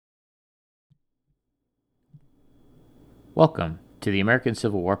Welcome to the American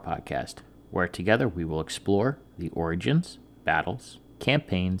Civil War podcast, where together we will explore the origins, battles,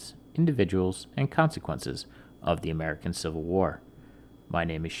 campaigns, individuals, and consequences of the American Civil War. My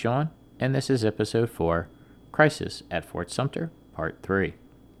name is Sean, and this is Episode 4, Crisis at Fort Sumter, Part 3.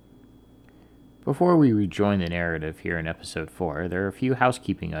 Before we rejoin the narrative here in Episode 4, there are a few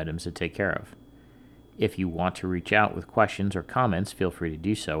housekeeping items to take care of. If you want to reach out with questions or comments, feel free to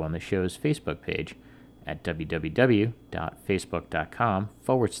do so on the show's Facebook page at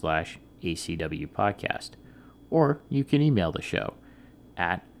www.facebook.com/ACW podcast, or you can email the show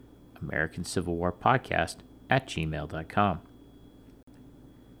at americancivilwarpodcast@gmail.com.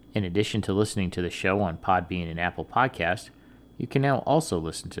 In addition to listening to the show on Podbean and Apple Podcasts, you can now also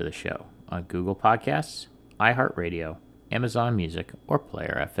listen to the show on Google Podcasts, iHeartRadio, Amazon Music, or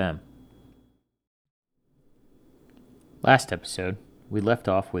Player FM. Last episode, we left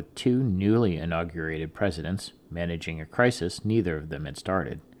off with two newly inaugurated presidents managing a crisis neither of them had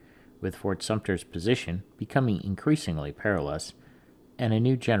started, with Fort Sumter's position becoming increasingly perilous, and a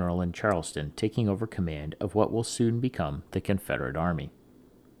new general in Charleston taking over command of what will soon become the Confederate Army.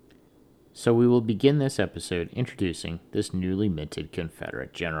 So we will begin this episode introducing this newly minted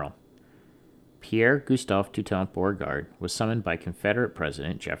Confederate general. Pierre Gustave Toutant Beauregard was summoned by Confederate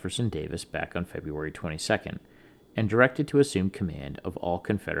President Jefferson Davis back on February 22nd, and directed to assume command of all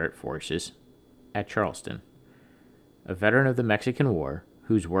Confederate forces at Charleston. A veteran of the Mexican War,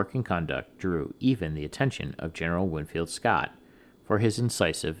 whose work and conduct drew even the attention of General Winfield Scott for his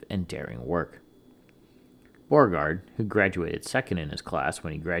incisive and daring work. Beauregard, who graduated second in his class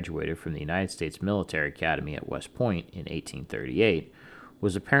when he graduated from the United States Military Academy at West Point in 1838,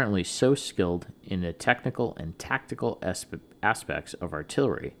 was apparently so skilled in the technical and tactical aspects of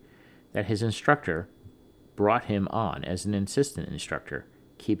artillery that his instructor brought him on as an assistant instructor,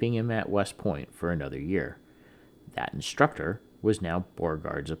 keeping him at West Point for another year. That instructor was now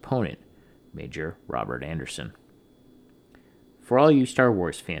Beauregard's opponent, Major Robert Anderson. For all you Star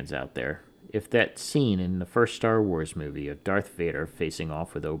Wars fans out there, if that scene in the first Star Wars movie of Darth Vader facing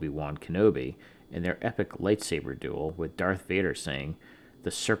off with Obi-Wan Kenobi in their epic lightsaber duel, with Darth Vader saying, "The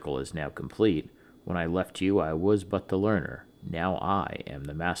circle is now complete. When I left you, I was but the learner. Now I am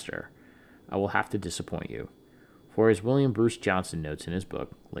the master," I will have to disappoint you. For as William Bruce Johnson notes in his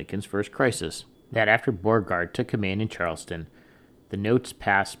book, Lincoln's First Crisis, that after Beauregard took command in Charleston, the notes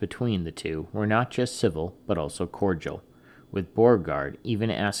passed between the two were not just civil, but also cordial, with Beauregard even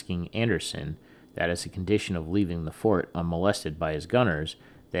asking Anderson that as a condition of leaving the fort unmolested by his gunners,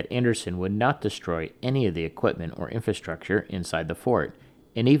 that Anderson would not destroy any of the equipment or infrastructure inside the fort,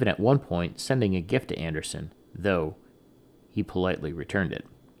 and even at one point sending a gift to Anderson, though he politely returned it.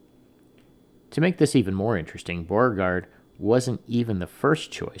 To make this even more interesting, Beauregard wasn't even the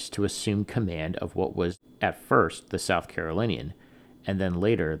first choice to assume command of what was at first the South Carolinian, and then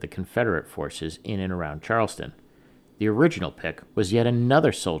later the Confederate forces in and around Charleston. The original pick was yet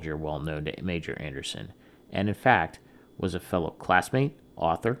another soldier well known to Major Anderson, and in fact was a fellow classmate,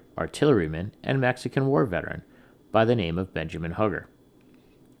 author, artilleryman, and Mexican War veteran by the name of Benjamin Hugger.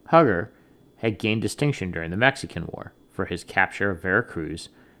 Hugger had gained distinction during the Mexican War for his capture of Veracruz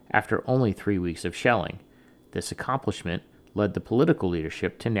after only 3 weeks of shelling. This accomplishment led the political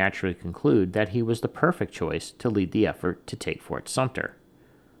leadership to naturally conclude that he was the perfect choice to lead the effort to take Fort Sumter.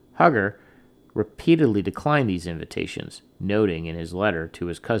 Hugger repeatedly declined these invitations, noting in his letter to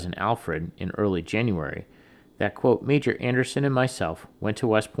his cousin Alfred in early January that, quote, "Major Anderson and myself went to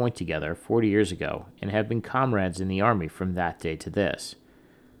West Point together 40 years ago and have been comrades in the Army from that day to this."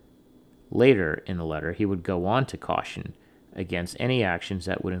 Later in the letter, he would go on to caution against any actions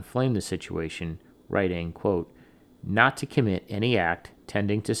that would inflame the situation, writing, quote, "not to commit any act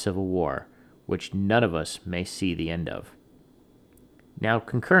tending to civil war, which none of us may see the end of." Now,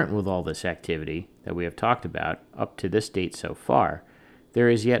 concurrent with all this activity that we have talked about up to this date so far, there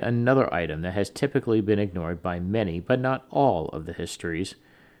is yet another item that has typically been ignored by many, but not all, of the histories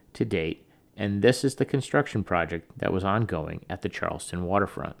to date, and this is the construction project that was ongoing at the Charleston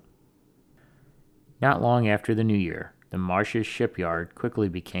waterfront. Not long after the new year, the Marshes shipyard quickly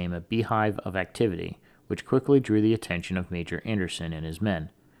became a beehive of activity, which quickly drew the attention of Major Anderson and his men.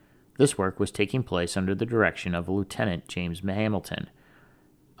 This work was taking place under the direction of Lieutenant James Hamilton,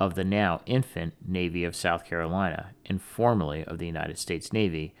 of the now infant Navy of South Carolina, and formerly of the United States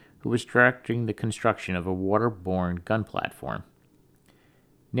Navy, who was directing the construction of a waterborne gun platform.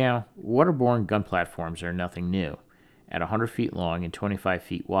 Now, waterborne gun platforms are nothing new. At 100 feet long and 25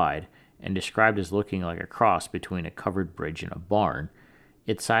 feet wide, and described as looking like a cross between a covered bridge and a barn,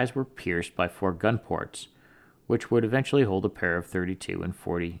 its sides were pierced by 4 gun ports, which would eventually hold a pair of 32 and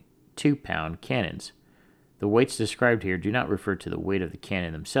 42-pound cannons. The weights described here do not refer to the weight of the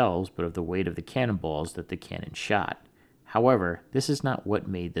cannon themselves, but of the weight of the cannonballs that the cannon shot. However, this is not what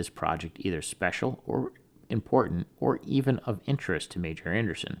made this project either special or important or even of interest to Major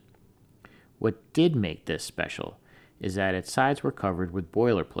Anderson. What did make this special is that its sides were covered with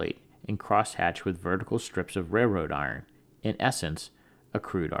boilerplate and crosshatched with vertical strips of railroad iron, in essence, a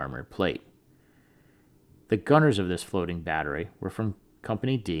crude armored plate. The gunners of this floating battery were from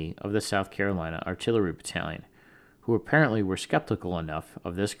Company D of the South Carolina Artillery Battalion, who apparently were skeptical enough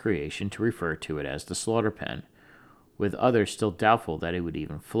of this creation to refer to it as the slaughter pen, with others still doubtful that it would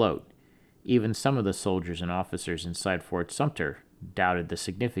even float. Even some of the soldiers and officers inside Fort Sumter doubted the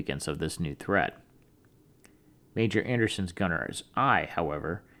significance of this new threat. Major Anderson's gunner's eye,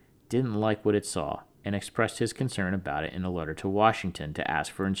 however, didn't like what it saw and expressed his concern about it in a letter to Washington to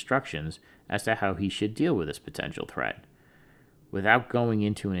ask for instructions as to how he should deal with this potential threat. Without going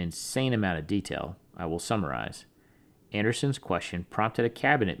into an insane amount of detail, I will summarize. Anderson's question prompted a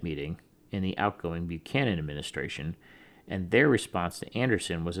cabinet meeting in the outgoing Buchanan administration, and their response to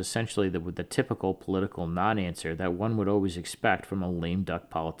Anderson was essentially the typical political non-answer that one would always expect from a lame duck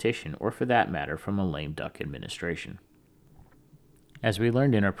politician, or for that matter, from a lame duck administration. As we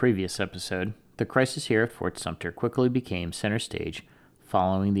learned in our previous episode, the crisis here at Fort Sumter quickly became center stage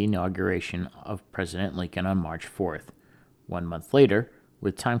following the inauguration of President Lincoln on March 4th. 1 month later,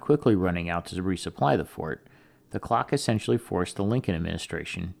 with time quickly running out to resupply the fort, the clock essentially forced the Lincoln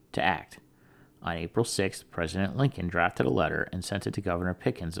administration to act. On April 6th, President Lincoln drafted a letter and sent it to Governor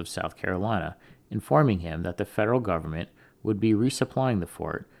Pickens of South Carolina, informing him that the federal government would be resupplying the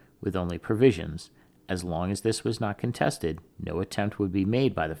fort with only provisions. As long as this was not contested, no attempt would be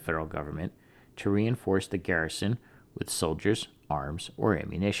made by the federal government to reinforce the garrison with soldiers, arms, or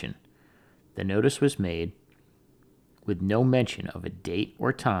ammunition. The notice was made with no mention of a date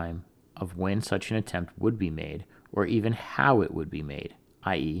or time of when such an attempt would be made, or even how it would be made,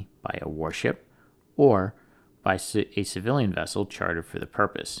 i.e., by a warship or by a civilian vessel chartered for the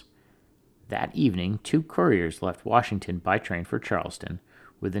purpose. That evening, 2 couriers left Washington by train for Charleston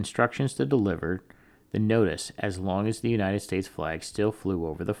with instructions to deliver the notice as long as the United States flag still flew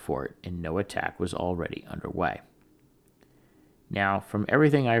over the fort and no attack was already underway. Now, from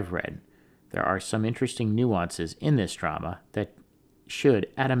everything I've read, there are some interesting nuances in this drama that should,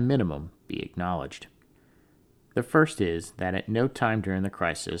 at a minimum, be acknowledged. The first is that at no time during the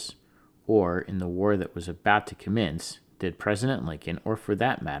crisis, or in the war that was about to commence, did President Lincoln, or for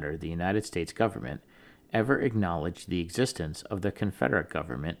that matter, the United States government, ever acknowledge the existence of the Confederate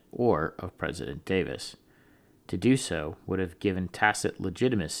government or of President Davis. To do so would have given tacit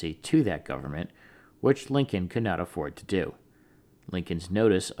legitimacy to that government, which Lincoln could not afford to do. Lincoln's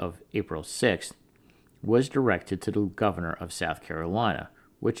notice of April 6th was directed to the governor of South Carolina,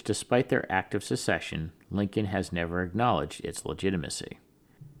 which, despite their act of secession, Lincoln has never acknowledged its legitimacy.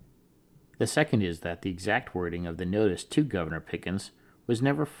 The second is that the exact wording of the notice to Governor Pickens was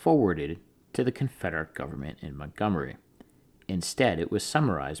never forwarded to the Confederate government in Montgomery. Instead, it was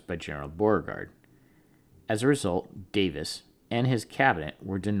summarized by General Beauregard. As a result, Davis and his cabinet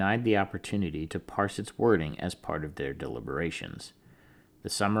were denied the opportunity to parse its wording as part of their deliberations. The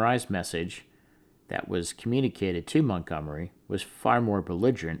summarized message that was communicated to Montgomery was far more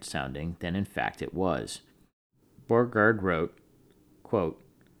belligerent sounding than in fact it was. Beauregard wrote, quote,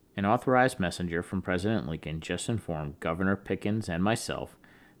 "An authorized messenger from President Lincoln just informed Governor Pickens and myself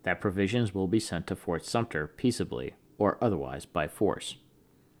that provisions will be sent to Fort Sumter peaceably or otherwise by force."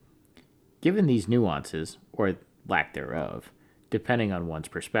 Given these nuances, or lack thereof, depending on one's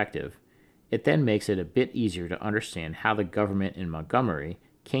perspective, it then makes it a bit easier to understand how the government in Montgomery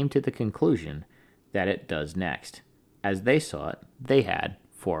came to the conclusion that it does next. As they saw it, they had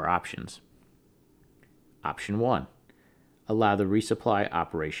 4 options. Option 1. Allow the resupply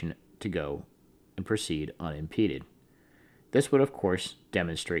operation to go and proceed unimpeded. This would, of course,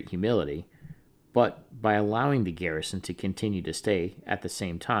 demonstrate humility, but by allowing the garrison to continue to stay at the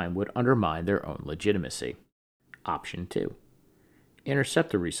same time would undermine their own legitimacy. Option 2.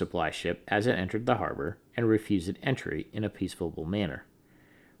 Intercept the resupply ship as it entered the harbor and refuse it entry in a peaceful manner.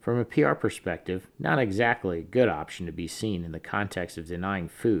 From a PR perspective, not exactly a good option to be seen in the context of denying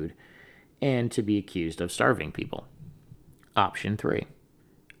food and to be accused of starving people. Option 3.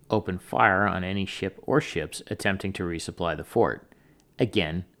 Open fire on any ship or ships attempting to resupply the fort.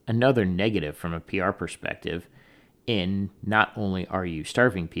 Again, another negative from a PR perspective in not only are you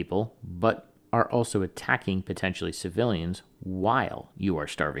starving people, but are also attacking potentially civilians while you are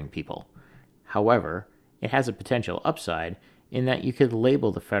starving people. However, it has a potential upside in that you could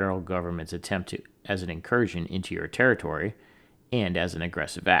label the federal government's attempt as an incursion into your territory and as an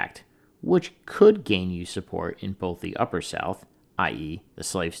aggressive act, which could gain you support in both the Upper South, i.e., the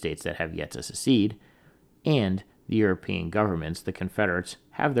slave states that have yet to secede, and the European governments the Confederates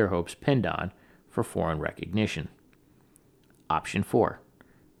have their hopes pinned on for foreign recognition. Option 4.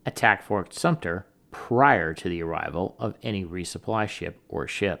 Attack Fort Sumter prior to the arrival of any resupply ship or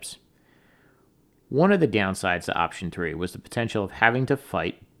ships. One of the downsides to Option 3 was the potential of having to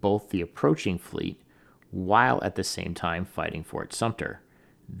fight both the approaching fleet while at the same time fighting Fort Sumter,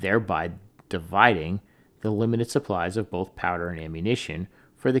 thereby dividing the limited supplies of both powder and ammunition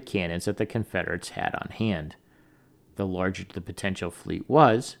for the cannons that the Confederates had on hand. The larger the potential fleet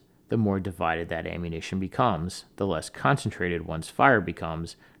was, the more divided that ammunition becomes, the less concentrated one's fire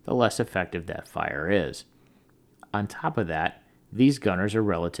becomes, the less effective that fire is. On top of that, these gunners are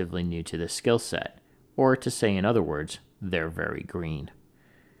relatively new to the skill set, or to say in other words, they're very green.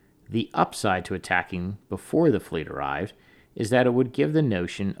 The upside to attacking before the fleet arrived is that it would give the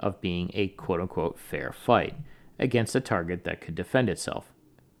notion of being a quote-unquote fair fight against a target that could defend itself,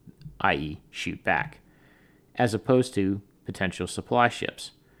 i.e. shoot back, as opposed to potential supply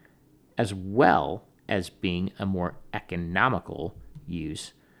ships, as well as being a more economical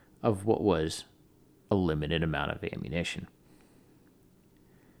use of what was a limited amount of ammunition.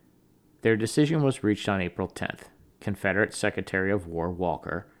 Their decision was reached on April 10th. Confederate Secretary of War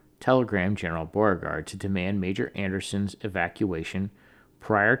Walker telegrammed General Beauregard to demand Major Anderson's evacuation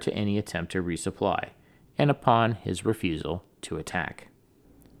prior to any attempt to resupply, and upon his refusal to attack.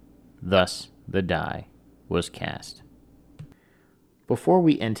 Thus, the die was cast. Before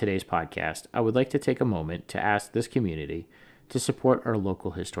we end today's podcast, I would like to take a moment to ask this community to support our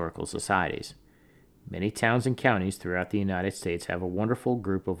local historical societies. Many towns and counties throughout the United States have a wonderful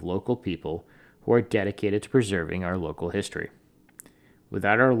group of local people who are dedicated to preserving our local history.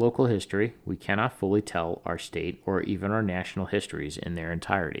 Without our local history, we cannot fully tell our state or even our national histories in their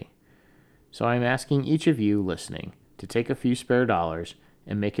entirety. So I'm asking each of you listening to take a few spare dollars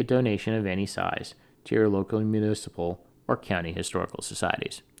and make a donation of any size to your local municipal or county historical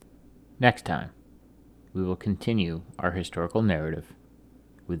societies. Next time, we will continue our historical narrative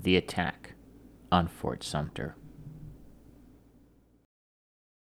with the attack on Fort Sumter.